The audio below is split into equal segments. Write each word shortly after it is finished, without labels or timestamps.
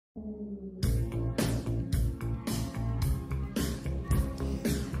Hello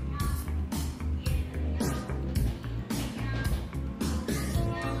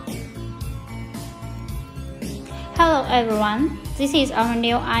everyone, this is our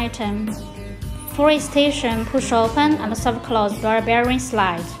new item, four-station push-open and soft-close ball bearing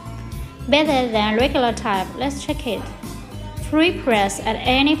slide. Better than regular type, let's check it. Free press at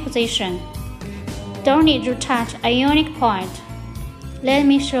any position. Don't need to touch a unique point. Let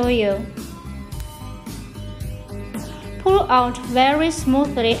me show you. Pull out very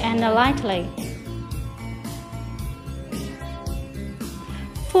smoothly and lightly.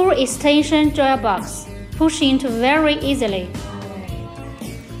 Full extension drawer box. Push into very easily.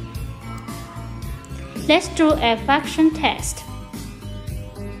 Let's do a function test.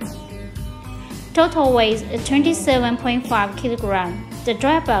 Total weight is 27.5 kg. The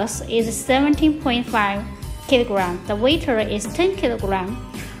drawer box is 17.5 kg. The weight is 10 kg.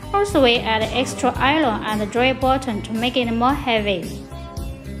 Also, we add extra iron and the drawer button to make it more heavy.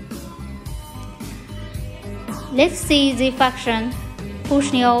 Let's see the function.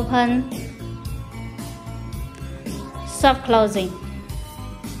 Pushing open, soft closing.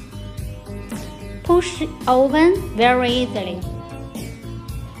 Push open very easily.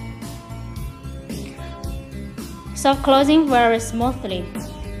 Soft closing very smoothly.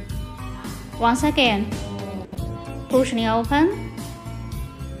 Once again, pushing open,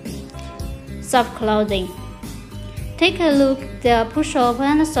 soft closing. Take a look at the push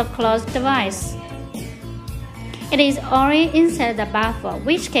open soft close device. It is already inside the buffer,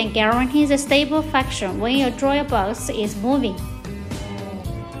 which can guarantee the stable function when your drawer box is moving.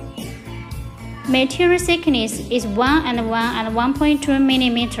 Material thickness is 1 and 1 and 1.2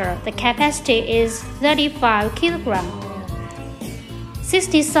 mm. The capacity is 35 kg.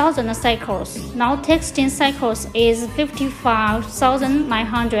 60,000 cycles. Now testing cycles is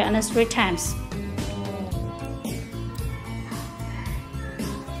 55,903 times.